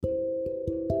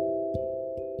Oh,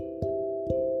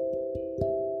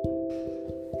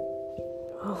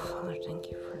 Father, thank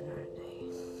you for another day.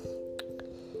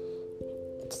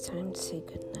 It's time to say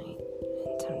goodnight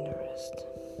and time to rest.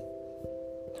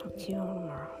 Talk to you all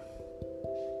tomorrow.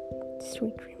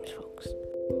 Sweet dreams, folks.